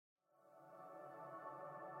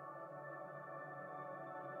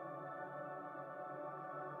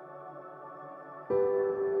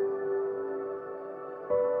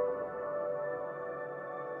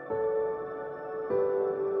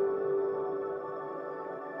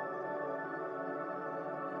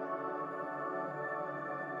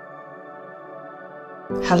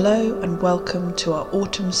Hello and welcome to our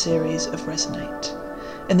autumn series of Resonate.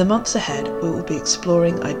 In the months ahead, we will be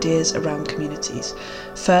exploring ideas around communities.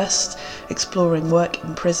 First, exploring work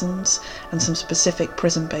in prisons and some specific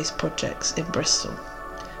prison-based projects in Bristol.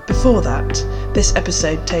 Before that, this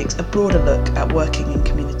episode takes a broader look at working in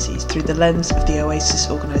communities through the lens of the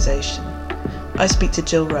Oasis organisation. I speak to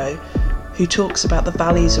Jill Rowe, who talks about the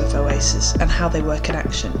values of Oasis and how they work in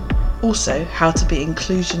action. Also, how to be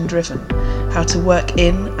inclusion driven, how to work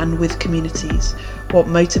in and with communities, what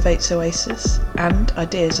motivates Oasis, and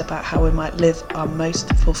ideas about how we might live our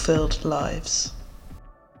most fulfilled lives.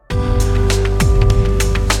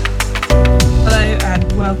 Hello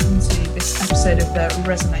and welcome to this episode of the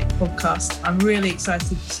Resonate podcast. I'm really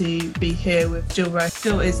excited to be here with Jill Rowe.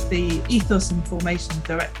 Jill is the Ethos and Formation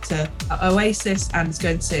Director at Oasis and is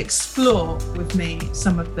going to explore with me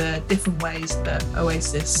some of the different ways that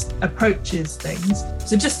Oasis approaches things.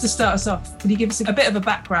 So just to start us off, can you give us a bit of a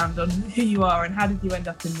background on who you are and how did you end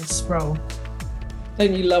up in this role?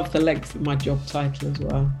 Don't you love the length of my job title as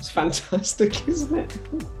well? It's fantastic, isn't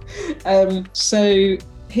it?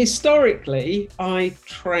 Historically, I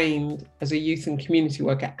trained as a youth and community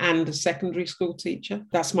worker and a secondary school teacher.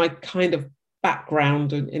 That's my kind of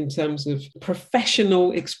background in terms of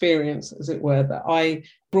professional experience, as it were, that I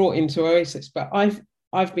brought into Oasis. But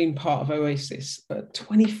I've been part of Oasis for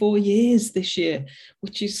 24 years this year,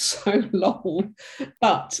 which is so long.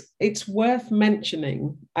 But it's worth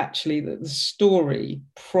mentioning, actually, that the story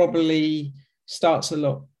probably starts a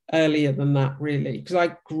lot earlier than that, really, because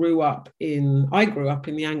I grew up in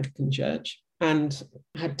the Anglican Church and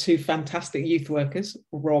had two fantastic youth workers,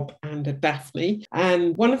 Rob and Daphne.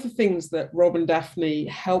 And one of the things that Rob and Daphne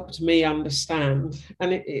helped me understand,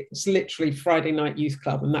 and it's literally Friday night youth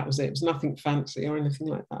club, and that was it. It was nothing fancy or anything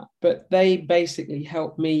like that. But they basically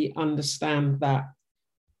helped me understand that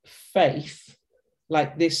faith,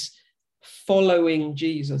 like this following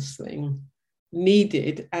Jesus thing,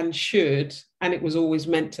 needed and should, and it was always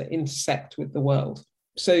meant to intersect with the world.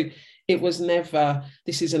 So it was never,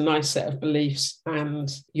 this is a nice set of beliefs and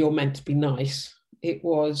you're meant to be nice. It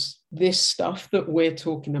was, this stuff that we're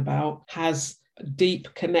talking about has a deep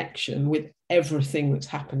connection with everything that's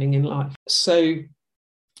happening in life. So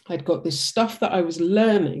I'd got this stuff that I was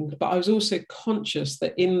learning, but I was also conscious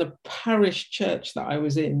that in the parish church that I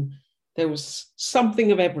was in, there was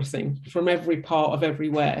something of everything from every part of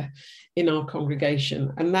everywhere in our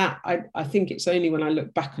congregation. And that, I think it's only when I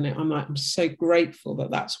look back on it, I'm so grateful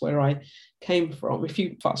that that's where I came from. If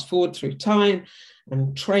you fast forward through time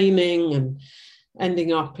and training and I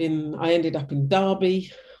ended up in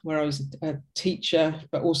Derby, where I was a teacher,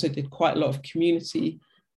 but also did quite a lot of community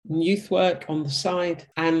and youth work on the side.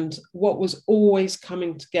 And what was always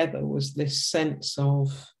coming together was this sense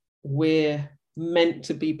of we're meant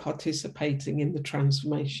to be participating in the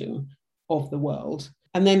transformation of the world.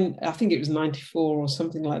 And then I think it was 94 or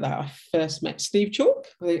something like that, I first met Steve Chalk,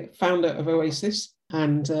 the founder of Oasis.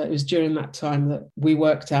 And it was during that time that we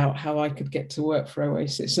worked out how I could get to work for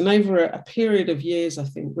Oasis. And over a period of years, I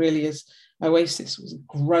think really as Oasis was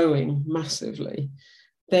growing massively,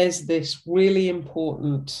 there's this really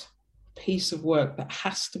important piece of work that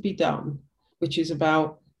has to be done, which is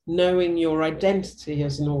about knowing your identity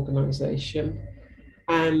as an organisation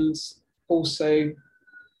and also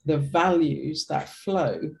the values that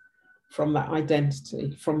flow from that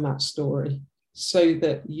identity, from that story, so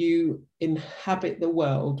that you inhabit the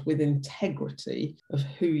world with integrity of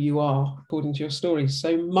who you are according to your story.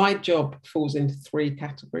 So my job falls into three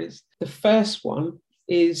categories. The first one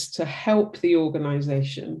is to help the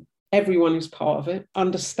organisation, everyone who's part of it,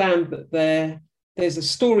 understand that there's a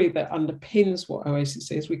story that underpins what Oasis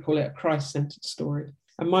is. We call it a Christ-centered story.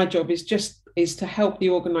 And my job is to help the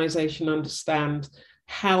organisation understand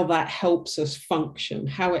how that helps us function,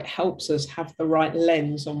 how it helps us have the right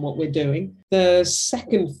lens on what we're doing. The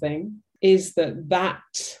second thing is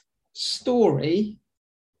that story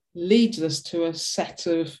leads us to a set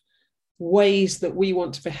of ways that we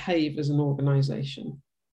want to behave as an organisation.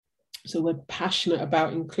 So we're passionate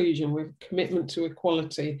about inclusion, we're commitment to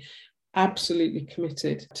equality, absolutely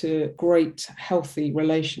committed to great, healthy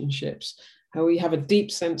relationships, how we have a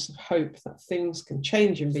deep sense of hope that things can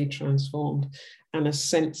change and be transformed, and a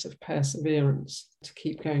sense of perseverance to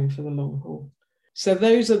keep going for the long haul. So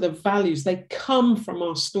those are the values. They come from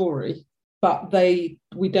our story, but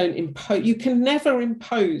we don't impose. You can never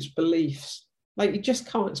impose beliefs. Like, you just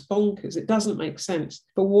can't. It's bonkers. It doesn't make sense.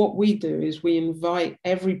 But what we do is we invite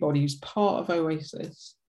everybody who's part of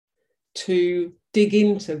Oasis to dig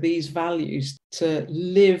into these values, to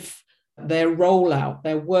live their rollout,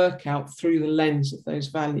 their workout through the lens of those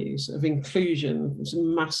values of inclusion was a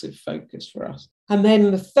massive focus for us. And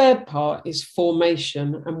then the third part is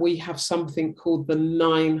formation, and we have something called the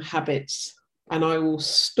 9 habits. And I will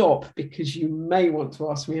stop because you may want to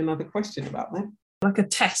ask me another question about them. Like a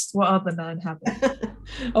test, what are the 9 habits?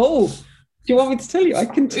 Oh, do you want me to tell you? I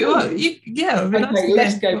can tell you. Yeah. Okay,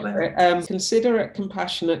 let's go for it. Considerate,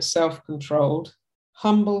 compassionate, self-controlled,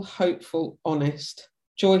 humble, hopeful, honest,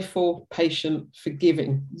 joyful, patient,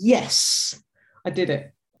 forgiving. Yes, I did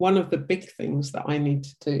it. One of the big things that I need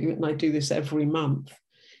to do, and I do this every month,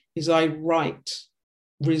 is I write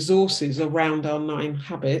resources around our 9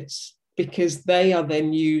 habits, because they are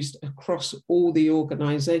then used across all the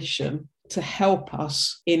organization to help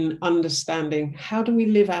us in understanding how do we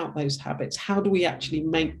live out those habits? How do we actually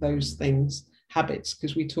make those things habits?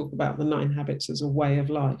 Because we talk about the 9 habits as a way of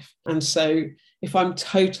life. And so if I'm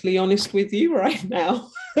totally honest with you right now,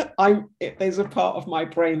 there's a part of my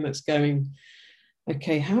brain that's going,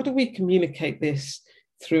 okay, how do we communicate this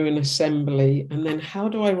through an assembly? And then how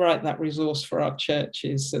do I write that resource for our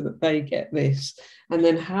churches so that they get this? And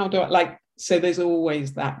then how do I, so there's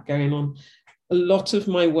always that going on. A lot of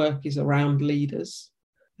my work is around leaders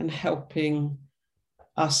and helping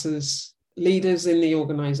us as leaders in the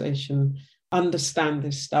organization understand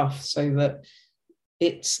this stuff so that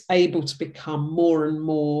it's able to become more and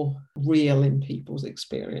more real in people's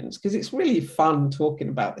experience. Because it's really fun talking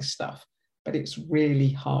about this stuff, but it's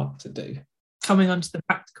really hard to do. Coming on to the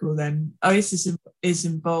practical then, Oasis is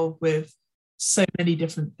involved with so many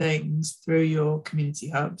different things through your community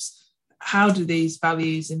hubs. How do these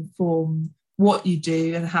values inform what you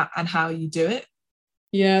do and how you do it?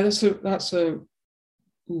 Yeah, that's a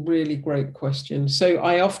really great question. So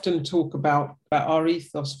I often talk about our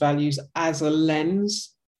ethos values as a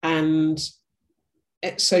lens, and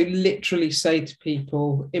so literally say to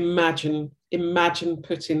people, imagine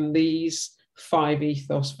putting these 5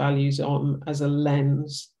 ethos values on as a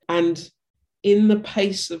lens, and in the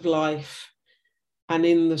pace of life and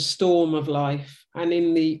in the storm of life and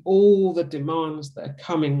in all the demands that are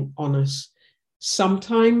coming on us,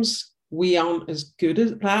 sometimes we aren't as good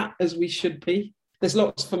at that as we should be. There's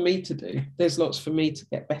lots for me to do. There's lots for me to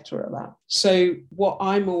get better at that. So what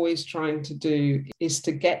I'm always trying to do is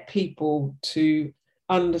to get people to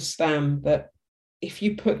understand that if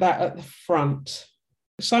you put that at the front,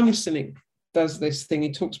 Simon Sinek does this thing.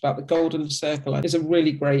 He talks about the golden circle. There's a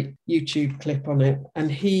really great YouTube clip on it.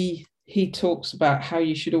 And he talks about how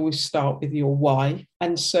you should always start with your why.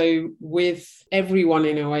 And so with everyone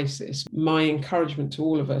in Oasis, my encouragement to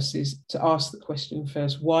all of us is to ask the question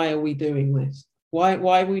first, why are we doing this? Why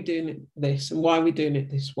are we doing this? And why are we doing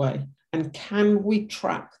it this way? And can we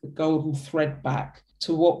track the golden thread back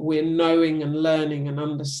to what we're knowing and learning and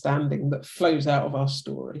understanding that flows out of our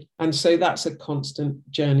story? And so that's a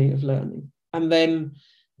constant journey of learning. And then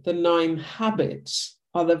the 9 habits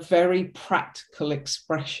are the very practical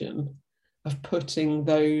expression of putting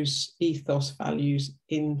those ethos values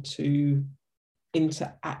into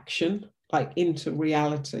action, like into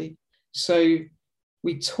reality. So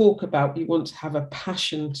we talk about you want to have a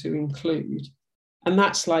passion to include. And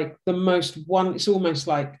that's like the most one, it's almost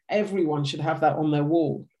like everyone should have that on their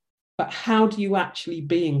wall. But how do you actually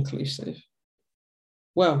be inclusive?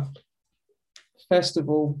 Well, first of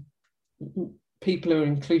all, people who are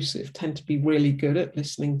inclusive tend to be really good at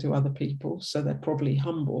listening to other people. So they're probably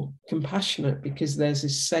humble, compassionate, because there's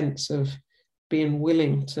this sense of being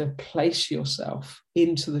willing to place yourself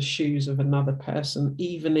into the shoes of another person,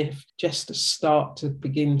 even if just to start to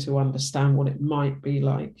begin to understand what it might be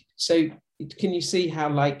like. So can you see how,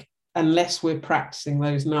 like, unless we're practicing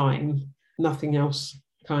those 9, nothing else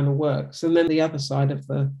kind of works? And then the other side of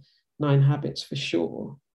the 9 habits for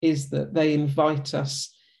sure is that they invite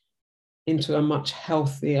us into a much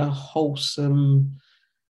healthier, wholesome,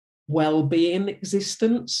 well-being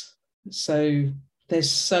existence. So there's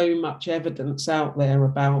so much evidence out there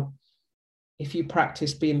about if you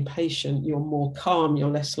practice being patient, you're more calm,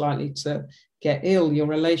 you're less likely to get ill, your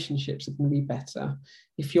relationships are going to be better.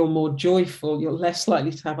 If you're more joyful, you're less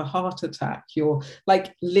likely to have a heart attack. You're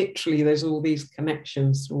like, literally, there's all these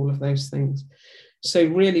connections to all of those things. So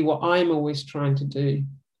really what I'm always trying to do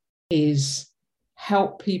is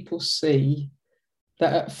help people see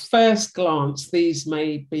that at first glance, these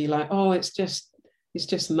may be like, oh, it's just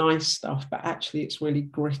nice stuff, but actually it's really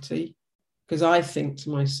gritty. Because I think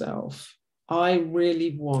to myself, I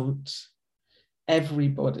really want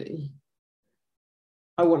everybody.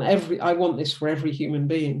 I want this for every human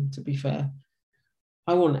being, to be fair.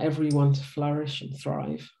 I want everyone to flourish and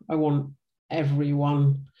thrive. I want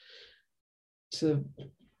everyone to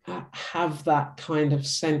have that kind of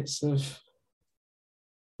sense of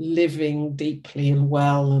living deeply and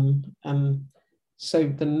well, and so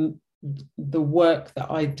the work that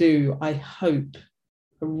I do, I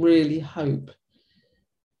really hope,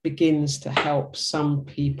 begins to help some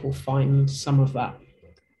people find some of that.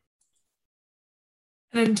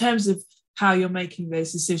 And in terms of how you're making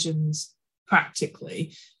those decisions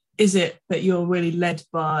practically, is it that you're really led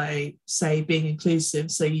by, say, being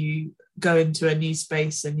inclusive? So you go into a new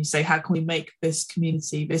space and you say, how can we make this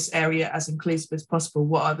community, this area, as inclusive as possible?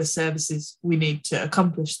 What are the services we need to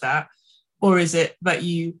accomplish that? Or is it that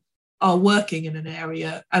you are working in an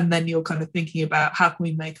area and then you're kind of thinking about how can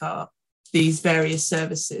we make these various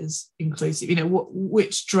services inclusive? You know,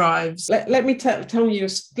 which drives? Let me tell you a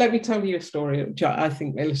story which I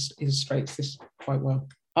think illustrates this quite well.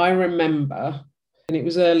 I remember, and it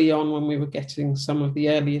was early on when we were getting some of the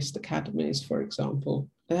earliest academies, for example.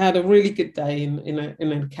 I had a really good day in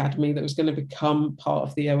an academy that was going to become part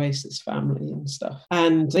of the Oasis family and stuff.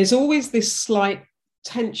 And there's always this slight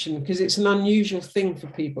tension because it's an unusual thing for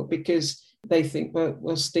people, because they think,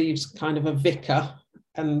 well, Steve's kind of a vicar,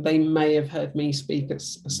 and they may have heard me speak at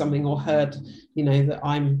something, or heard, you know, that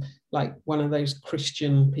I'm like one of those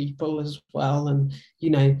Christian people as well. And, you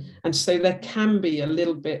know, and so there can be a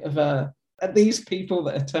little bit of these people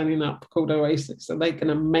that are turning up called Oasis, are they going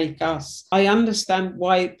to make us? I understand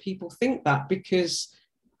why people think that, because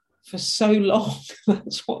for so long,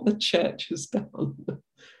 that's what the church has done.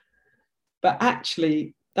 But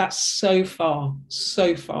actually, that's so far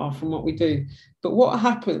from what we do. But what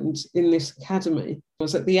happened in this academy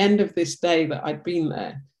was, at the end of this day that I'd been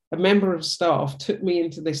there, a member of staff took me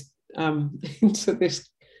into this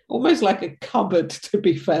almost like a cupboard, to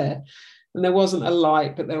be fair. And there wasn't a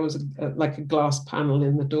light, but there was like a glass panel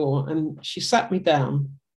in the door. And she sat me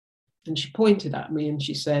down and she pointed at me and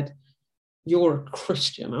she said, "You're a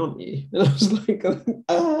Christian, aren't you?" And I was like,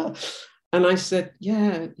 ah. And I said,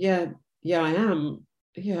 yeah, I am.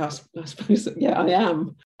 Yeah, I suppose that, yeah, I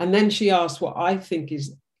am. And then she asked what I think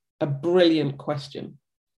is a brilliant question.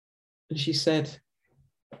 And she said,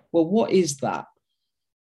 "Well, what is that?"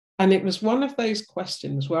 And it was one of those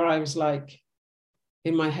questions where I was like,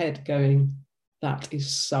 in my head going, that is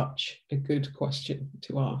such a good question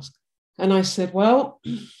to ask. And I said, well,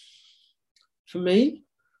 for me,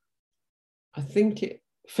 I think it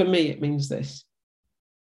means this.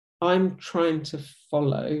 I'm trying to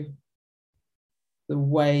follow the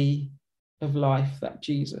way of life that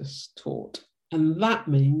Jesus taught. And that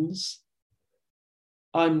means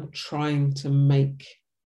I'm trying to make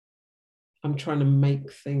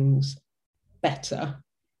things better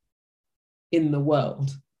in the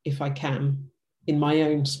world, if I can, in my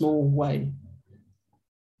own small way.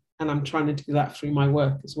 And I'm trying to do that through my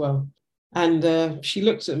work as well. And she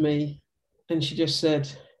looked at me and she just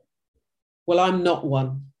said, "Well, I'm not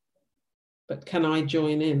one, but can I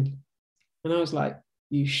join in?" And I was like,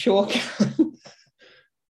 "You sure can."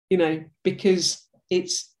 You know, because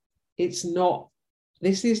this is not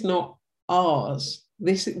ours.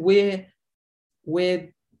 We're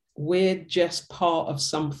just part of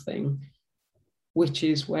something, which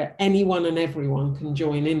is where anyone and everyone can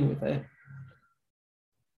join in with it.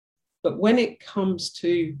 But when it comes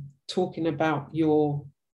to talking about your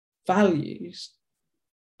values,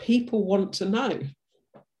 people want to know.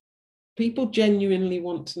 People genuinely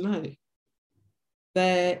want to know.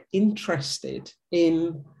 They're interested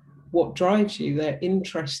in what drives you. They're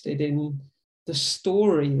interested in the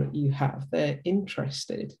story that you have. They're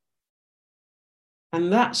interested.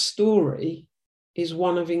 And that story is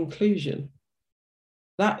one of inclusion.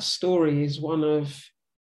 That story is one of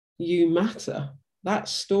you matter. That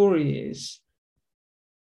story is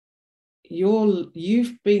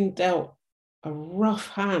you've been dealt a rough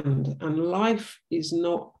hand and life is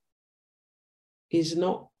not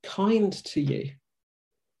kind to you.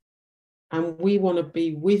 And we want to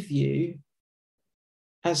be with you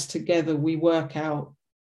as together we work out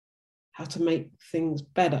how to make things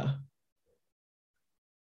better.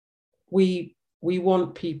 We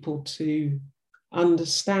want people to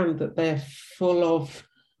understand that they're full of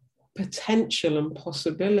potential and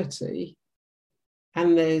possibility,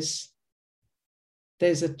 and there's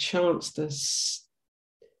a chance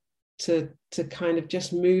to kind of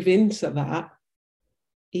just move into that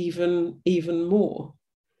even more.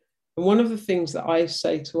 And one of the things that I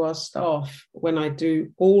say to our staff when I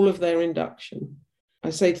do all of their induction,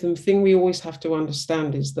 I say to them, the thing we always have to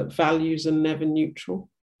understand is that values are never neutral.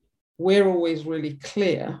 We're always really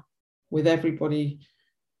clear with everybody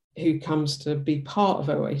who comes to be part of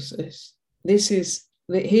Oasis.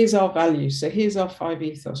 Here's our values. So here's our 5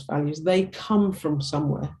 ethos values. They come from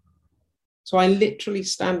somewhere. So I literally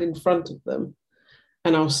stand in front of them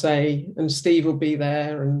and I'll say, and Steve will be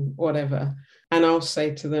there and whatever, and I'll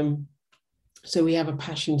say to them, so we have a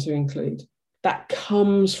passion to include. That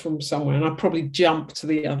comes from somewhere. And I'll probably jump to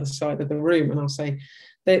the other side of the room and I'll say,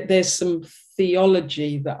 there's some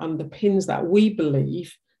theology that underpins that. We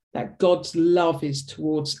believe that God's love is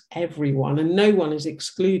towards everyone and no one is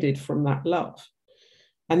excluded from that love.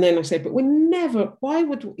 And then I say, but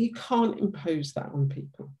you can't impose that on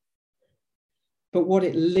people. But what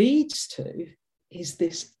it leads to is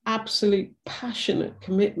this absolute passionate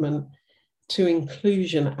commitment to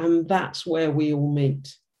inclusion. And that's where we all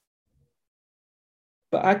meet.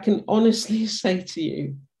 But I can honestly say to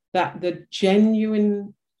you that the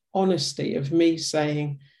genuine honesty of me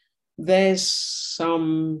saying, there's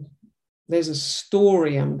a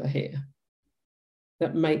story under here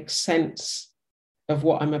that makes sense of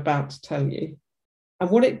what I'm about to tell you. And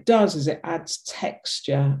what it does is it adds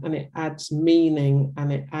texture and it adds meaning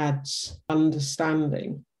and it adds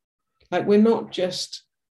understanding. Like we're not just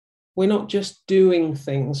doing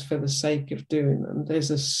things for the sake of doing them. There's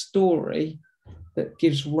a story that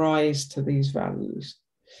gives rise to these values.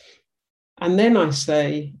 And then I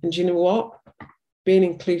say, and you know what? Being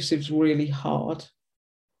inclusive is really hard.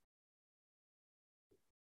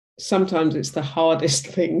 Sometimes it's the hardest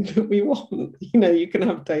thing that we want. You can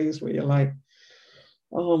have days where you're like,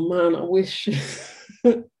 oh man, I wish,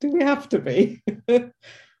 do we have to be?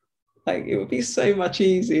 Like it would be so much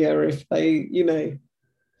easier if they,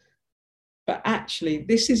 but actually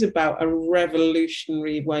this is about a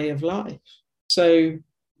revolutionary way of life. So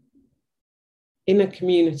in a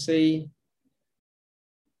community,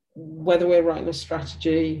 whether we're writing a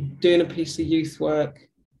strategy, doing a piece of youth work,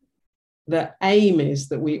 the aim is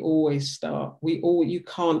that we always start. You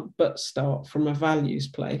can't but start from a values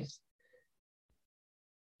place.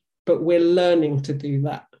 But we're learning to do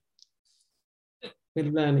that.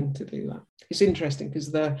 It's interesting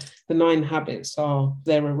because the 9 habits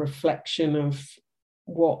they're a reflection of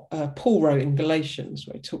what Paul wrote in Galatians,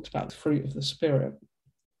 where he talked about the fruit of the Spirit.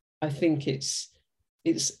 I think it's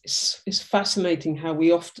fascinating how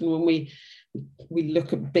we often, when we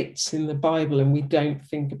look at bits in the Bible and we don't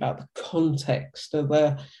think about the context of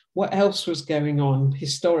what else was going on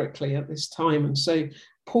historically at this time. And so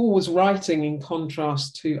Paul was writing in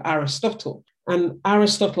contrast to Aristotle. And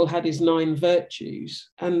Aristotle had his 9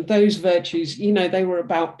 virtues. And those virtues, they were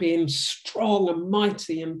about being strong and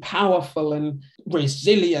mighty and powerful and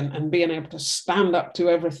resilient and being able to stand up to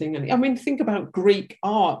everything. And I mean, think about Greek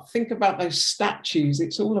art. Think about those statues.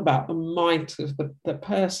 It's all about the might of the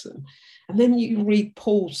person. And then you read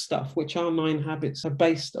Paul's stuff, which our 9 habits are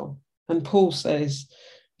based on. And Paul says,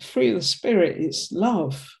 fruit of the Spirit, it's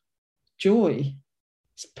love, joy,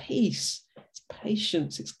 it's peace, it's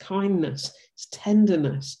patience, it's kindness, it's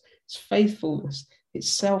tenderness, it's faithfulness, it's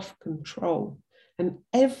self-control. And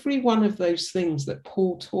every one of those things that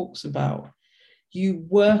Paul talks about, you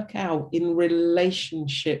work out in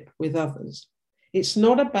relationship with others. It's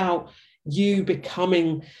not about you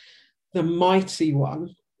becoming the mighty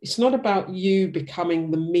one. It's not about you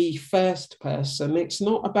becoming the me first person. It's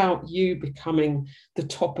not about you becoming the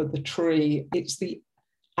top of the tree. It's the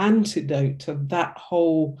antidote to that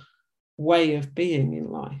whole way of being in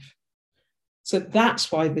life. So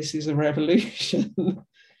that's why this is a revolution,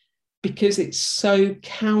 because it's so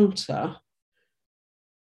counter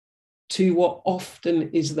to what often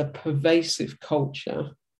is the pervasive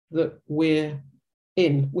culture that we're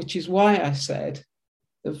in, which is why I said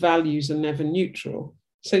the values are never neutral.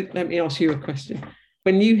 So let me ask you a question.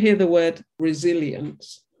 When you hear the word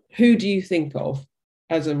resilience, who do you think of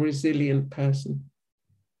as a resilient person?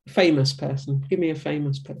 Famous person. Give me a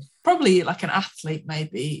famous person. Probably like an athlete,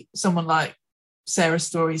 maybe. Someone like Sarah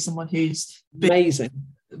Story, someone who's been amazing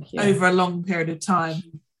over a long period of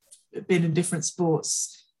time, been in different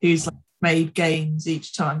sports, who's like made gains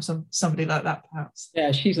each time. Somebody like that, perhaps.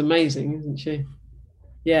 Yeah, she's amazing, isn't she?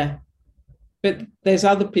 Yeah. But there's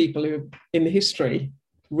other people who are in history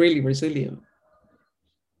really resilient.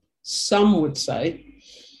 Some would say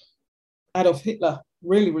Adolf Hitler,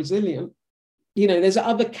 really resilient. There's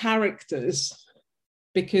other characters,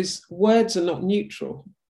 because words are not neutral.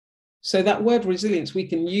 So that word resilience, we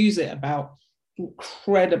can use it about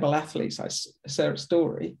incredible athletes like Sarah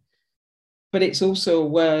Story, but it's also a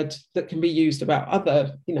word that can be used about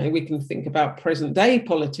other, we can think about present day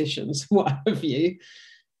politicians, what have you,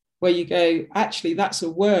 where you go, actually, that's a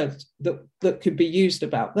word that could be used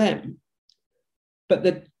about them.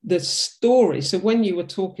 But the story, so when you were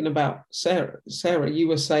talking about Sarah, you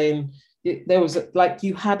were saying there was like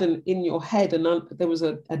you had in your head, and there was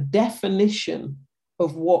a definition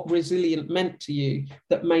of what resilient meant to you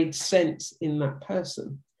that made sense in that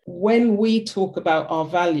person. When we talk about our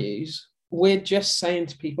values, we're just saying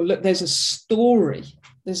to people, look, there's a story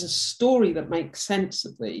that makes sense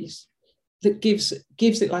of these, that gives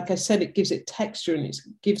it, like I said, it gives it texture, and it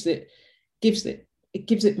gives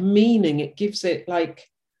it meaning. It gives it like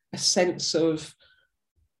a sense of,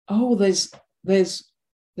 oh, there's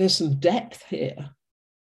some depth here.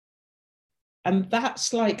 And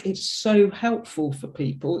that's like, it's so helpful for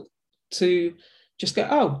people to just go,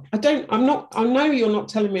 oh, I know you're not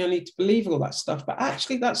telling me I need to believe all that stuff, but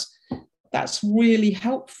actually that's really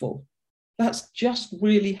helpful. That's just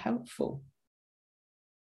really helpful.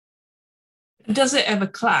 Does it ever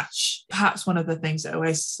clash? Perhaps one of the things that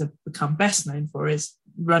Oasis have become best known for is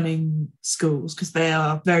running schools, because they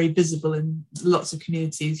are very visible in lots of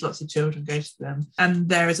communities, lots of children go to them. And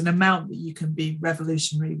there is an amount that you can be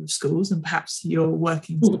revolutionary with schools, and perhaps you're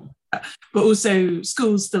working but also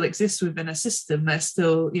schools still exist within a system. There's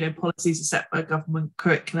still, policies are set by government,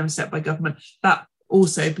 curriculum is set by government. That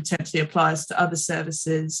also potentially applies to other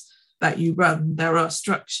services that you run. There are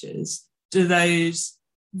structures. Do those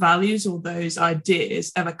values or those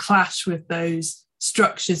ideas ever clash with those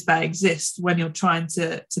structures that exist when you're trying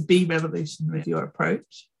to be revolutionary with your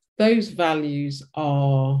approach? Those values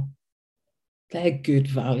they're good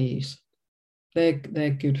values. They're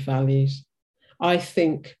good values. I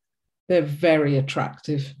think they're very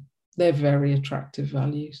attractive. They're very attractive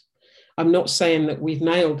values. I'm not saying that we've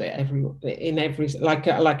nailed it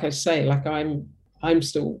like I say, like I'm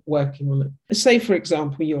still working on it. Say, for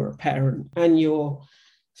example, you're a parent and you're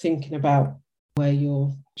thinking about where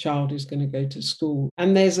your child is going to go to school,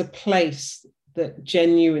 and there's a place that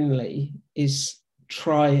genuinely is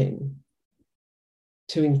trying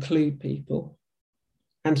to include people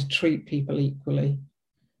and to treat people equally,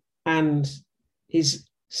 and is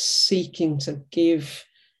seeking to give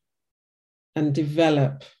and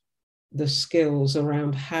develop the skills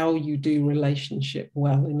around how you do relationship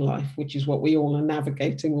well in life, which is what we all are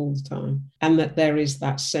navigating all the time, and that there is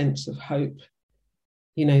that sense of hope,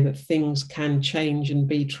 that things can change and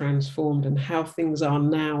be transformed, and how things are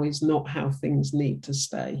now is not how things need to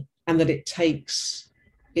stay, and that it takes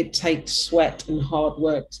sweat and hard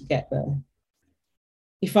work to get there.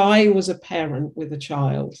 If I was a parent with a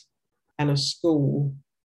child and a school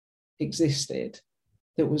existed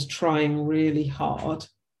that was trying really hard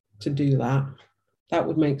to do that, that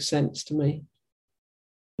would make sense to me.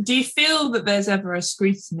 Do you feel that there's ever a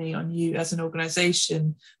scrutiny on you as an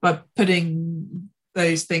organisation by putting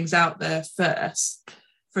those things out there first?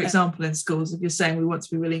 For example, in schools, if you're saying we want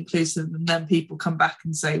to be really inclusive, and then people come back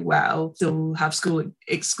and say, well, still have school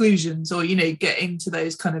exclusions, or, get into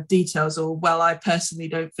those kind of details, or, well, I personally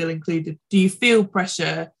don't feel included. Do you feel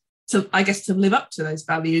pressure to live up to those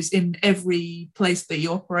values in every place that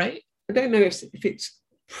you operate? I don't know if it's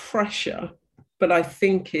pressure, but I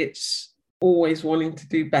think it's always wanting to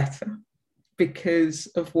do better because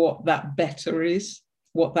of what that better is,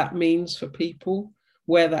 what that means for people,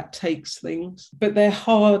 where that takes things. But they're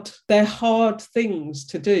hard things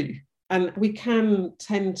to do. And we can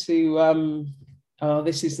tend to,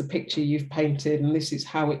 this is the picture you've painted, and this is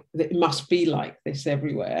how it must be like this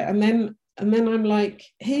everywhere. And then I'm like,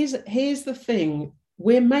 here's the thing.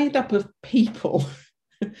 We're made up of people.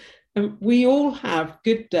 And we all have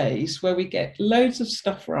good days where we get loads of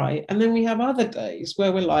stuff right. And then we have other days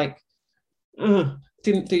where we're like,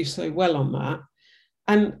 didn't do so well on that.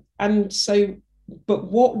 And so, but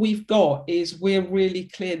what we've got is we're really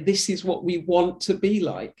clear, this is what we want to be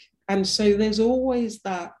like. And so there's always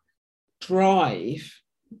that drive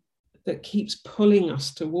that keeps pulling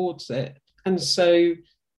us towards it. And so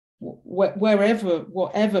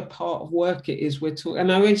whatever part of work it is we're talking,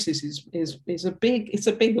 and Oasis is a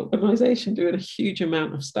big organization doing a huge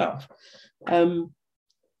amount of stuff.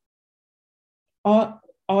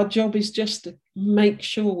 Our job is just to make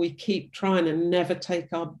sure we keep trying and never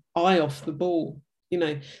take our eye off the ball.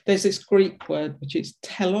 There's this Greek word which is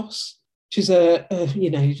telos, which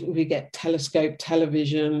is we get telescope,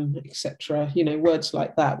 television, etc. Words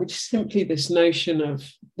like that, which is simply this notion of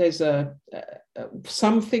there's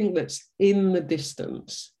something that's in the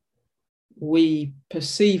distance. We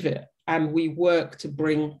perceive it and we work to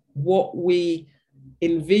bring what we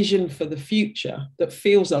envision for the future that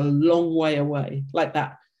feels a long way away, like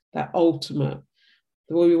that ultimate,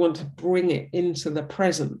 the way we want to bring it into the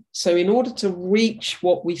present. So in order to reach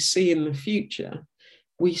what we see in the future,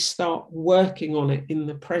 we start working on it in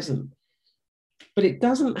the present. But it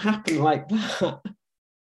doesn't happen like that.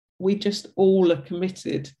 We just all are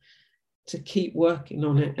committed to keep working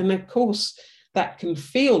on it. And of course, that can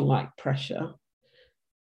feel like pressure.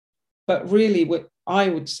 But really, I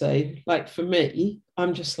would say, like for me,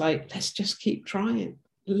 I'm just like, let's just keep trying.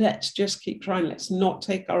 Let's just keep trying. Let's not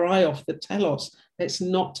take our eye off the telos. Let's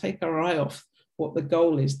not take our eye off what the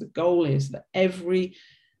goal is. The goal is that every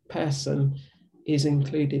person is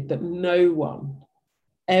included, that no one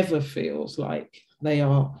ever feels like they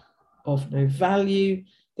are of no value,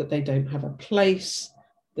 that they don't have a place,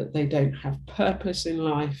 that they don't have purpose in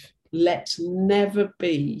life. Let's never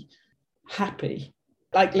be happy.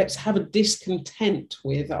 Like, let's have a discontent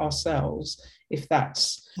with ourselves if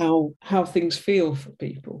that's how things feel for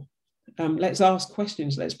people. Let's ask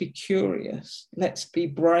questions. Let's be curious. Let's be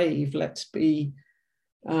brave. Let's be,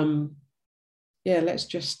 let's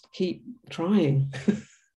just keep trying.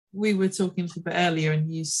 We were talking a little bit earlier,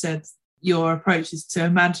 and you said your approach is to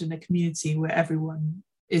imagine a community where everyone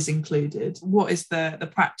is included. What is the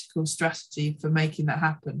practical strategy for making that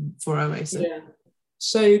happen for Oasis? Yeah.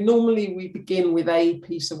 So normally we begin with a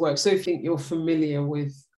piece of work. So I think you're familiar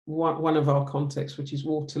with one of our contexts, which is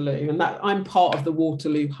Waterloo, and that I'm part of the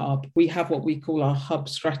Waterloo Hub. We have what we call our hub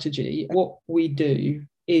strategy. What we do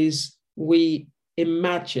is we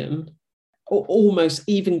imagine, or almost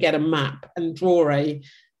even get a map and draw a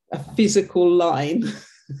physical line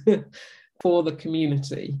for the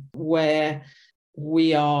community where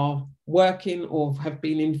we are working or have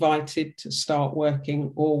been invited to start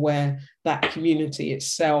working, or where that community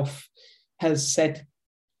itself has said,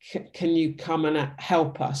 can you come and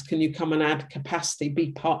help us? Can you come and add capacity,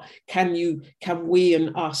 be part? Can we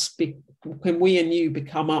and you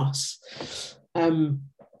become us? And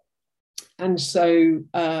so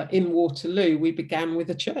in Waterloo, we began with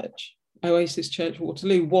a church. Oasis Church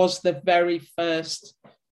Waterloo was the very first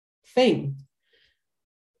thing.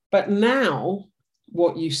 But now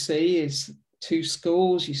what you see is 2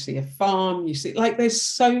 schools, you see a farm, you see, like, there's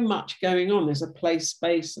so much going on. There's a play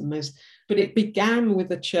space, but it began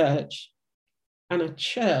with a church, and a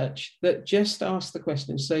church that just asked the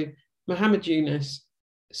question. So Muhammad Yunus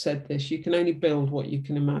said this: you can only build what you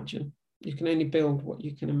can imagine. You can only build what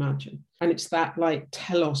you can imagine. And it's that, like,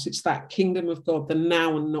 telos, it's that kingdom of God, the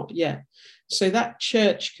now and not yet. So that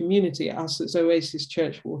church community, us as Oasis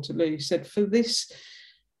Church Waterloo, said, for this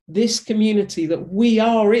community that we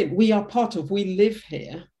are in, we are part of, we live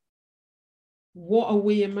here, what are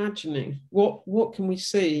we imagining? What can we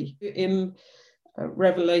see? In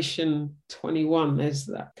Revelation 21, there's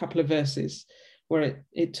that couple of verses where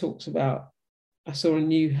it talks about, I saw a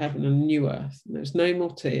new heaven and a new earth. And there's no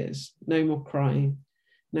more tears, no more crying,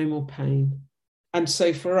 no more pain. And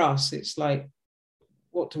so for us, it's like,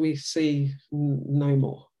 what do we see? No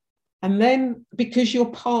more. And then, because you're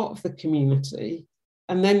part of the community,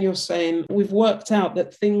 and then you're saying, we've worked out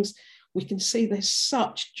that things, we can see there's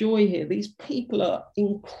such joy here. These people are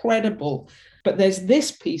incredible. But there's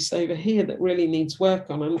this piece over here that really needs work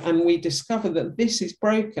on. And we discover that this is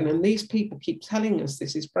broken. And these people keep telling us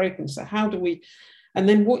this is broken. So how do we? And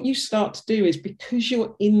then what you start to do is, because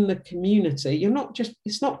you're in the community,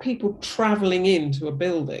 it's not people traveling into a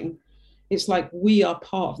building. It's like, we are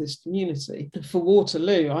part of this community. For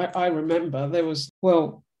Waterloo, I remember there was,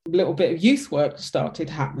 a little bit of youth work started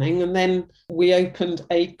happening, and then we opened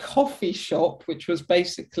a coffee shop, which was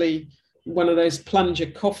basically one of those plunger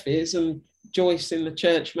coffees, and Joyce in the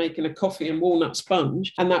church making a coffee and walnut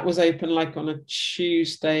sponge, and that was open like on a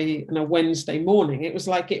Tuesday and a Wednesday morning. It was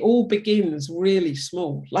like, it all begins really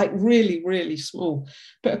small, like really, really small.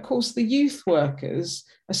 But of course the youth workers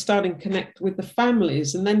are starting to connect with the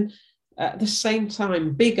families, and then at the same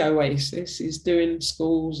time, Big Oasis is doing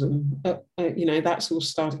schools, and that's all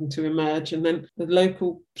starting to emerge. And then the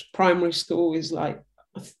local primary school is like,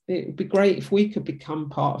 it would be great if we could become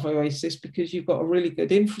part of Oasis, because you've got a really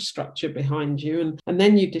good infrastructure behind you. And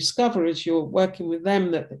then you discover, as you're working with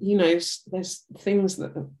them, that, there's things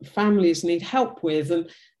that the families need help with,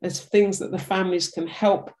 and there's things that the families can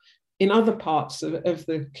help in other parts of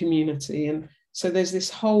the community. And so there's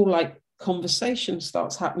this whole, conversation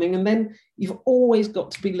starts happening, and then you've always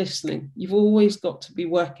got to be listening. You've always got to be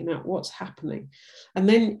working out what's happening. And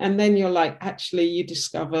then you're like, actually, you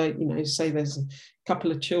discover, say there's a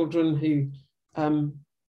couple of children who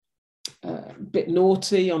a bit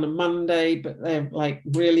naughty on a Monday, but they're like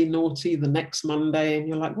really naughty the next Monday, and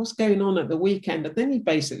you're like, what's going on at the weekend? And then you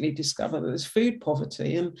basically discover that there's food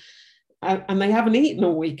poverty, and they haven't eaten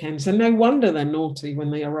all weekend, so no wonder they're naughty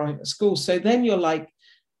when they arrive at school. So then you're like,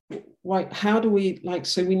 how do we,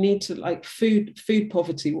 so we need to, food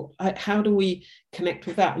poverty, how do we connect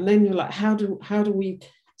with that? And then you're like, how do we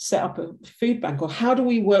set up a food bank? Or how do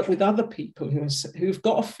we work with other people who've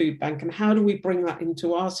got a food bank, and how do we bring that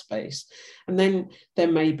into our space? And then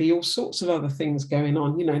there may be all sorts of other things going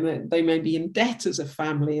on. You know, they may be in debt as a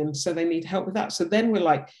family, and so they need help with that. So then we're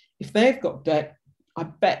like, if they've got debt, I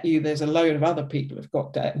bet you there's a load of other people who've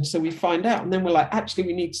got debt. And so we find out, and then we're like, actually,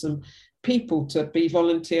 we need some people to be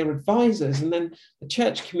volunteer advisors. And then the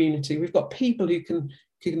church community, we've got people who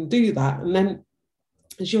can do that. And then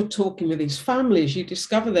as you're talking with these families, you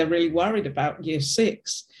discover they're really worried about year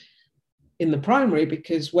 6 in the primary,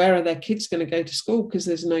 because where are their kids going to go to school? Because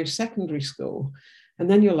there's no secondary school. And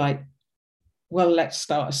then you're like, well, let's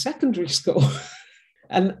start a secondary school.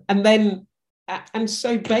 and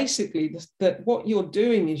so basically that what you're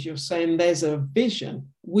doing is you're saying there's a vision.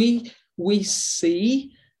 We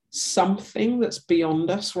see something that's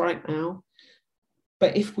beyond us right now.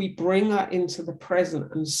 But if we bring that into the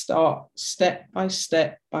present and start step by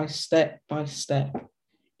step by step by step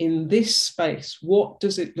in this space, what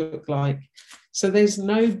does it look like? So there's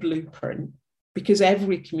no blueprint, because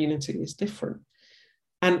every community is different.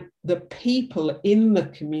 And the people in the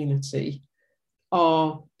community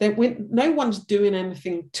are, no one's doing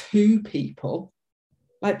anything to people.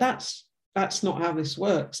 Like that's not how this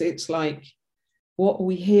works. It's like, what are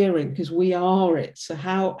we hearing? Because we are it. So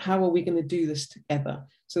how are we going to do this together?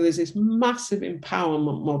 So there's this massive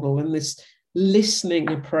empowerment model and this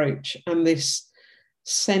listening approach and this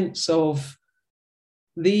sense of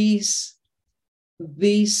these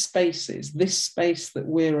spaces, this space that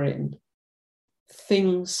we're in,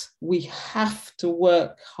 things we have to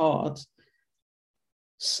work hard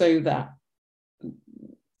so that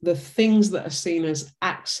the things that are seen as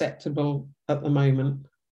acceptable at the moment,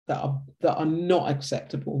 that are not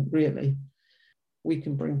acceptable, really, we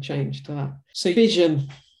can bring change to that. So vision,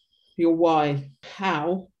 your why,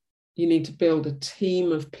 how, you need to build a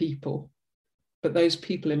team of people, but those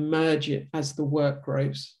people emerge as the work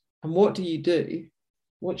grows. And what do you do?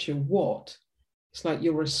 What's your what? It's like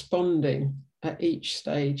you're responding at each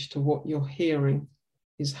stage to what you're hearing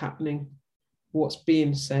is happening, what's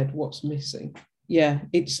being said, what's missing. Yeah,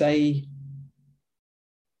 it's a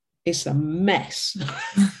mess.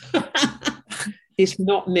 It's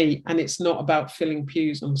not neat, and it's not about filling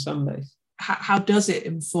pews on Sundays. How does it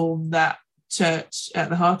inform that church at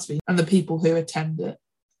the heart of it and the people who attend it?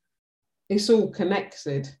 It's all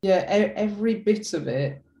connected. Yeah, every bit of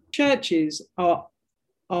it. Churches are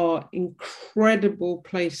incredible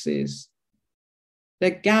places.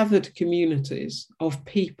 They're gathered communities of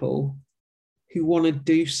people who want to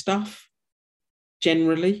do stuff,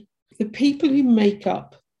 generally. The people who make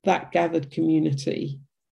up that gathered community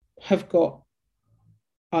have got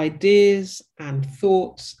ideas and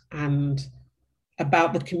thoughts and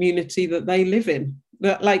about the community that they live in.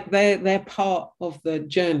 Like they're part of the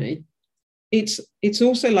journey. It's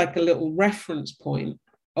also like a little reference point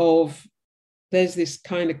of, there's this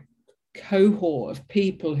kind of cohort of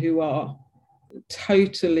people who are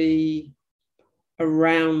totally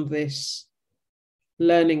around this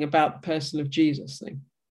learning about the person of Jesus thing.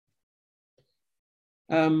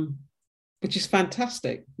 Which is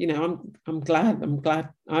fantastic. You know, I'm glad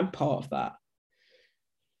I'm part of that.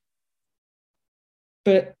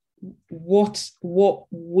 But what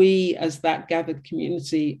we as that gathered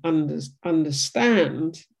community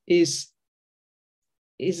understand is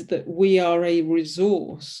that we are a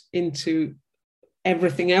resource into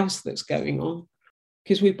everything else that's going on,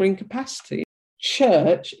 because we bring capacity.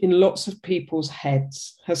 Church, in lots of people's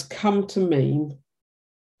heads, has come to mean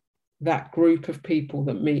that group of people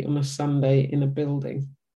that meet on a Sunday in a building.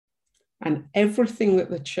 And everything that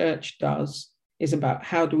the church does is about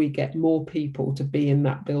how do we get more people to be in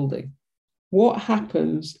that building. What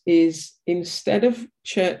happens is, instead of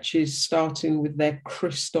churches starting with their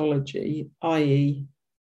Christology, i.e.,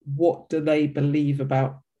 what do they believe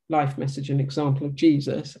about life, message, and example of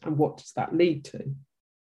Jesus, and what does that lead to?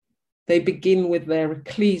 They begin with their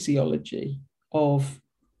ecclesiology of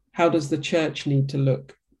how does the church need to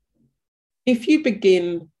look. If you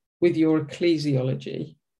begin with your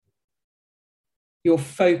ecclesiology, your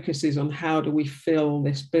focus is on how do we fill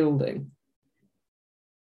this building.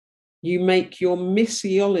 You make your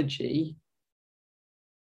missiology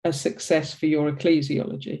a success for your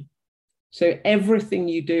ecclesiology. So everything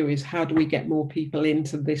you do is how do we get more people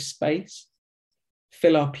into this space,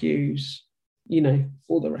 fill our pews, you know,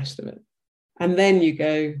 all the rest of it. And then you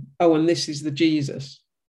go, oh, and this is the Jesus.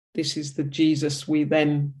 This is the Jesus we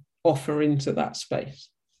then offer into that space.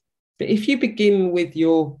 But if you begin with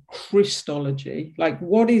your Christology, like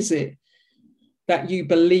what is it that you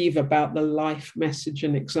believe about the life, message,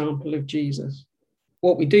 and example of Jesus?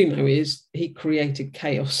 What we do know is he created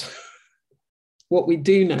chaos. What we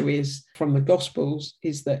do know is from the Gospels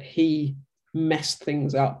is that he messed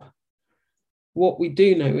things up. What we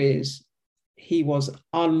do know is he was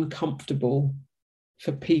uncomfortable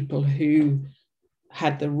for people who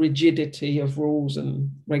had the rigidity of rules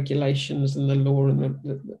and regulations and the law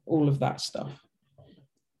and all of that stuff.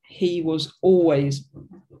 He was always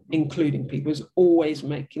including people, he was always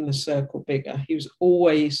making the circle bigger. He was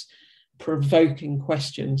always provoking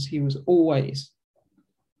questions. He was always,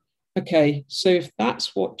 okay, so if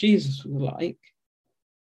that's what Jesus was like,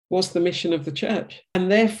 what's the mission of the church?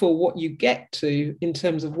 And therefore, what you get to in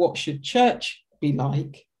terms of what should church be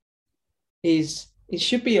like is it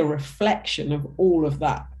should be a reflection of all of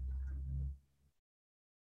that,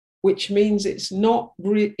 which means it's not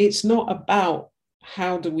about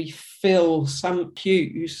how do we fill some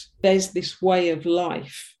pews. There's this way of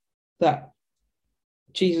life that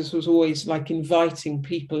Jesus was always like inviting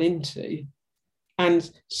people into.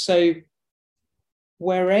 And so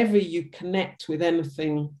wherever you connect with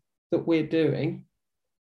anything that we're doing,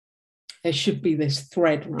 there should be this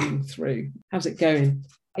thread running through. How's it going?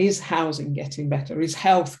 Is housing getting better? Is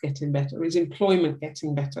health getting better? Is employment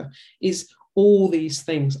getting better? Is all these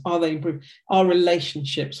things, are they improving? Are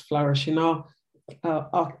relationships flourishing?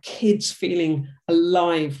 Are kids feeling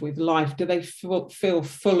alive with life? Do they feel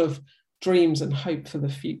full of dreams and hope for the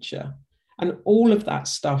future? And all of that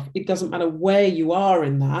stuff, it doesn't matter where you are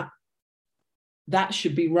in that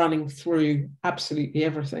should be running through absolutely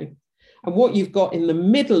everything. And what you've got in the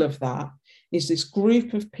middle of that is this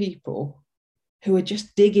group of people who are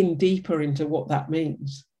just digging deeper into what that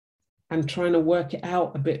means and trying to work it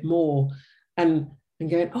out a bit more and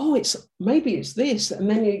going, oh, maybe it's this. And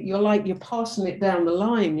then you're passing it down the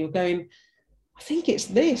line. You're going, I think it's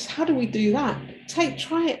this. How do we do that?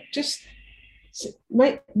 Try it. Just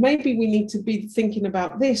maybe we need to be thinking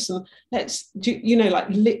about this. And let's do, like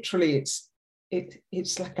literally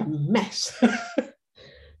it's like a mess,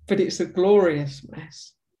 but it's a glorious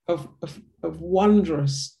mess of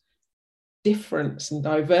wondrous difference and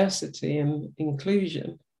diversity and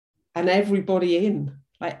inclusion, and everybody in,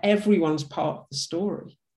 like everyone's part of the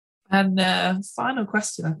story. And final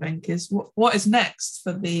question, I think, is what is next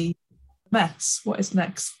for the mess? What is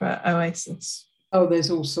next for Oasis? Oh, there's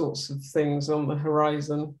all sorts of things on the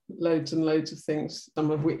horizon, loads and loads of things, some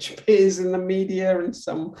of which appears in the media and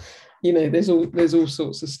some, there's all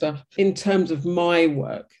sorts of stuff. In terms of my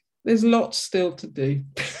work, there's lots still to do.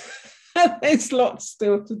 There's lots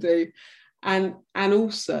still to do. And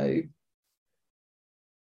also,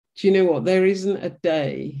 do you know what? There is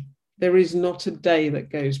not a day that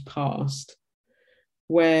goes past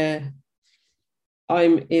where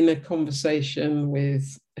I'm in a conversation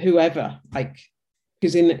with whoever,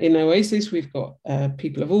 because in Oasis, we've got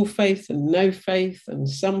people of all faith and no faith and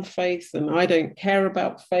some faith, and I don't care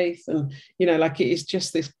about faith. And, it is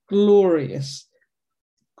just this glorious,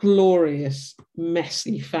 glorious,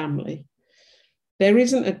 messy family. There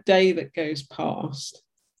isn't a day that goes past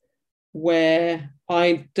where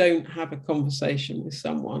I don't have a conversation with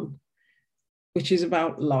someone which is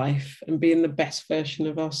about life and being the best version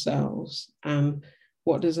of ourselves, and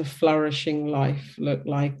what does a flourishing life look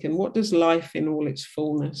like, and what does life in all its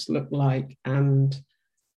fullness look like, and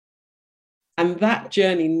that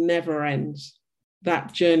journey never ends.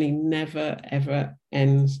 That journey never ever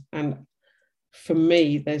ends. And for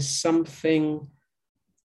me, there's something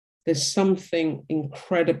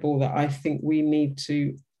incredible that I think we need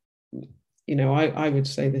to, I would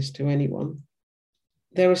say this to anyone.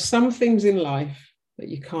 There are some things in life that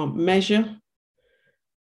you can't measure.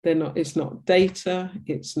 It's not data.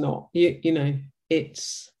 It's not,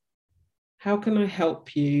 it's how can I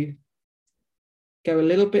help you go a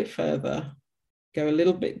little bit further, go a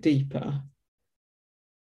little bit deeper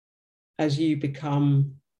as you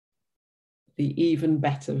become the even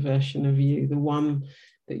better version of you, the one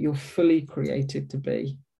that you're fully created to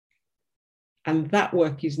be. And that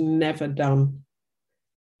work is never done.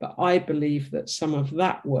 But I believe that some of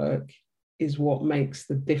that work is what makes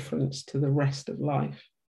the difference to the rest of life.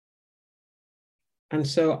 And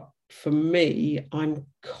so for me, I'm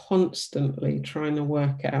constantly trying to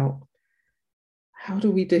work out, how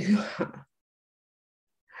do we do that?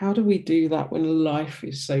 How do we do that when life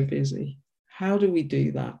is so busy? How do we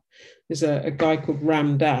do that? There's a guy called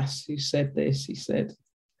Ram Dass who said this. He said,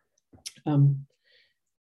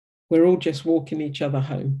 we're all just walking each other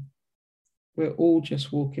home. We're all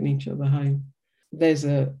just walking each other home. There's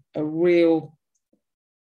a real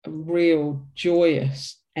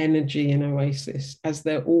joyous energy in Oasis, as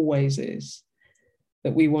there always is,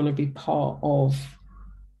 that we want to be part of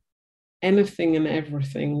anything and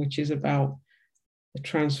everything which is about the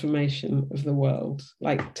transformation of the world.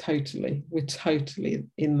 Like totally, we're totally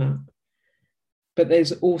in that. But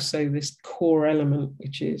there's also this core element,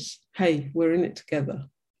 which is, hey, we're in it together.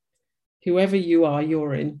 Whoever you are,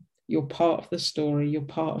 you're in. You're part of the story. You're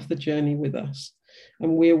part of the journey with us.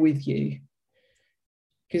 And we're with you.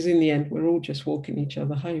 Because in the end, we're all just walking each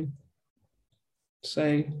other home.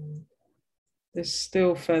 So there's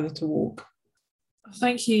still further to walk.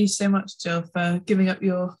 Thank you so much, Jill, for giving up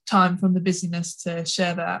your time from the busyness to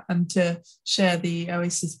share that and to share the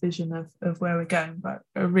Oasis vision of where we're going. But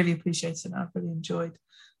I really appreciate it. I've really enjoyed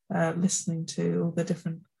listening to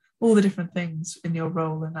all the different things in your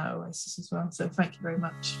role in that Oasis as well. So thank you very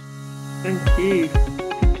much. Thank you.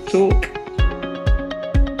 Talk.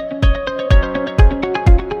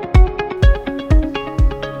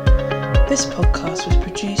 This podcast was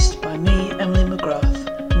produced by me, Emily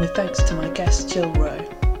McGrath, and with thanks to my guest Jill Rowe.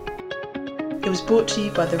 It was brought to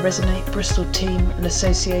you by the Resonate Bristol team in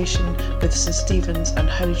association with St Stephen's and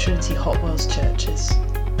Holy Trinity Hotwells churches.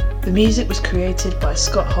 The music was created by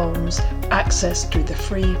Scott Holmes, accessed through the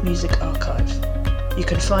Free Music Archive. You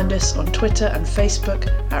can find us on Twitter and Facebook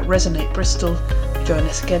at Resonate Bristol. Join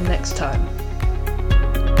us again next time.